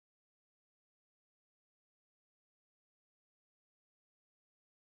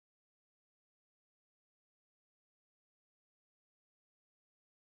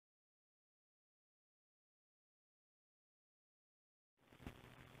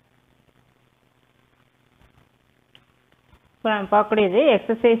பார்க்கக்கூடியது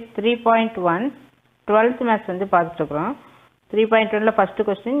exercise 3.1 12th maths வந்து பார்த்துட்ருக்குறோம். 3.1ல first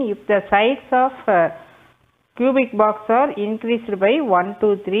question, if the sides of cubic box are increased by 1 to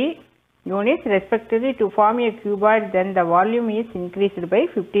 3 units respectively to form a cuboid, then the volume is increased by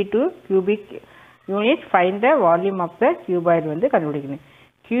 52 cubic units. Find the volume of the cuboid வந்து கண்டுபிடிக்கணும்.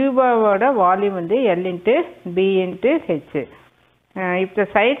 cuboid volume வந்து L into B into H. If the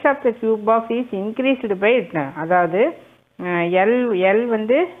size of the cube box is increased by, அதாவது L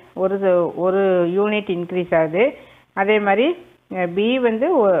வந்து ஒரு unit increase ஆகுது, அதே மாதிரி B வந்து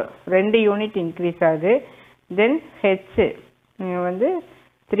 2 யூனிட் இன்க்ரீஸ் ஆகுது, தென் H வந்து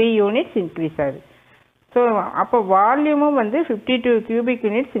 3 யூனிட்ஸ் இன்க்ரீஸ் ஆகுது. ஸோ அப்போ வால்யூமும் வந்து 52 cubic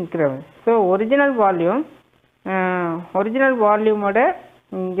units increase. So original வால்யூமோட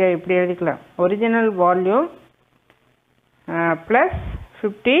இங்கே இப்படி எழுதிக்கலாம், ஒரிஜினல் வால்யூம் ப்ளஸ்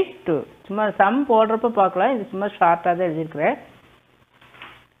 52. சும்மா சம் போடுறப்ப பார்க்கலாம், இது சும்மா ஷார்ட்டாக தான் எழுதியிருக்கிறேன்.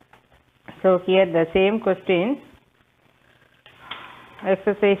 So here the same question,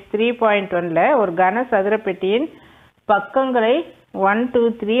 exercise 3.1ல ஒரு கனசதுர பெட்டியின் பக்கங்களை 1 2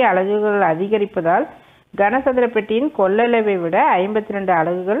 3 அலகுகள் அதிகரிப்பதால் கனசதுர பெட்டியின் கொள்ளளவை விட 52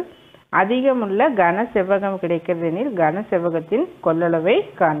 அலகுகள் அதிகமுள்ள கன செவ்வகம் கிடைக்கிறது எனில் கன செவ்வகத்தின் கொள்ளளவை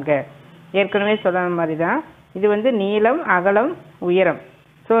காண்க. ஏற்கனவே சொன்ன மாதிரி தான் இது வந்து நீளம், அகலம், உயரம்.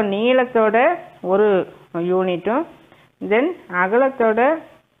 ஸோ நீளத்தோட ஒரு யூனிட்டும், தென் அகலத்தோட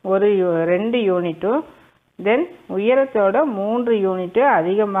 2 யூனிட்டும், தென் உயரத்தோட 3 யூனிட்டு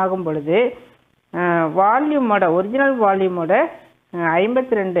அதிகமாகும் பொழுது வால்யூமோட ஒரிஜினல் வால்யூமோட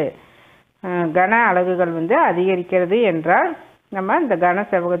 52 கன அலகுகள் வந்து அதிகரிக்கிறது என்றால் நம்ம இந்த கன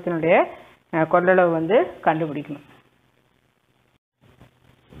செவ்வகத்தினுடைய கொள்ளளவு வந்து கண்டுபிடிக்கணும்.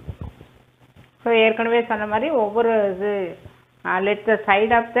 ஸோ ஏற்கனவே சொன்ன மாதிரி ஒவ்வொரு இது let the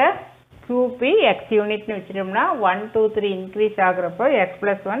side of the cube B X யூனிட்னு வச்சுட்டோம்னா 1 2 3 இன்க்ரீஸ் ஆகுறப்போ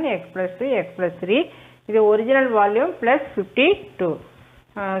x+1 x+2 x+3 இது ஒரிஜினல் வால்யூம் ப்ளஸ் 52.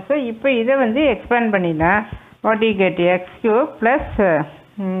 ஸோ இப்போ இதை வந்து எக்ஸ்பேண்ட் பண்ணினா what you get x³ plus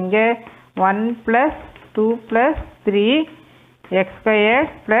இங்கே 1 + 2 + 3 x²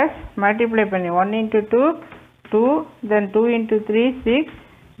 ப்ளஸ் மல்டிப்ளை பண்ணி 1 × 2 2, then 2 × 3 6,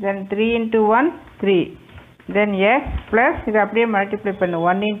 then 3 × 1 3, then x plus இது அப்படியே மல்டிப்ளை பண்ணு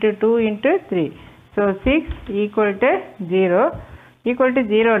 1 × 2 × 3. ஸோ 6 = 0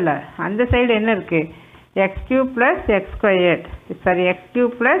 0 இல்லை, அந்த சைடு என்ன இருக்குது x³ + x², சாரி x³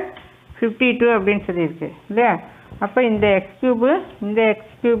 + 52 அப்படின்னு சொல்லியிருக்கு இல்லையா. அப்போ இந்த x³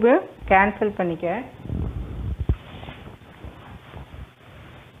 கேன்சல் பண்ணிக்க.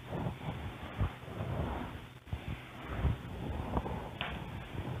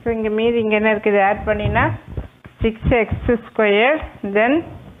 ஸோ இங்கே மீதி இங்கே என்ன இருக்குது ஆட் பண்ணினா 6x², தென்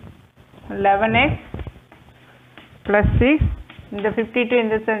 11x + 6, இந்த 52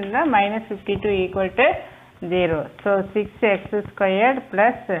 இந்த சைடுனா -52 = 0. ஸோ 6x² +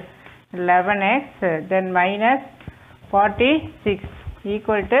 11x, தென் -46 =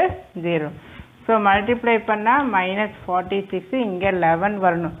 0. ஸோ மல்டிப்ளை பண்ணால் -46, இங்கே 11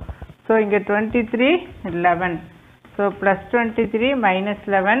 வரணும். ஸோ இங்கே 23 11, ஸோ +23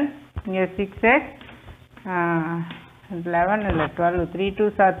 -11, இங்கே 6x 11 இல்லை 12, 3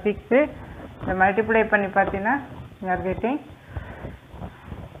 2s are 6. இதை மல்டிப்ளை பண்ணி பார்த்தீங்கன்னா யார் கேட்டிங்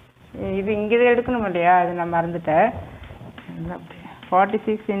இது இங்கே எடுக்கணும் இல்லையா, அது நான் மறந்துட்டேன்.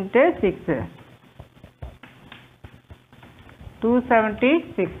 46 × 6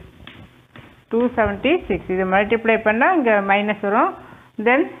 276. இது மல்டிப்ளை பண்ணால் இங்கே மைனஸ் வரும்,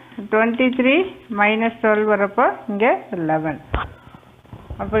 தென் 23 -12 வரப்போ இங்கே 11.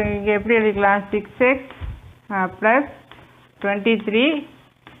 அப்போ இங்கே எப்படி எழுதிக்கலாம், 6x + 23,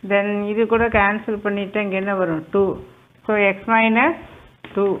 தென் இது கூட கேன்சல் பண்ணிவிட்டு இங்கே என்ன வரும் 2. So x -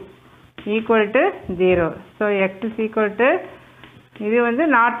 2 = 0. ஸோ x இது வந்து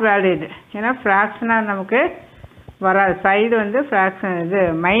நாட் வேலிட், ஏன்னா ஃப்ராக்ஷனாக நமக்கு வராது, சைடு வந்து ஃப்ராக்ஷன் இது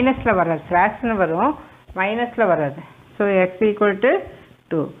மைனஸில் வராது, ஃப்ராக்ஷன் வரும் மைனஸில் வராது. So x =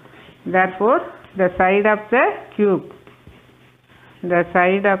 2. Therefore the side of the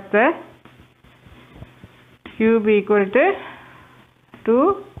cube equal to 2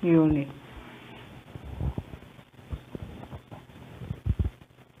 units.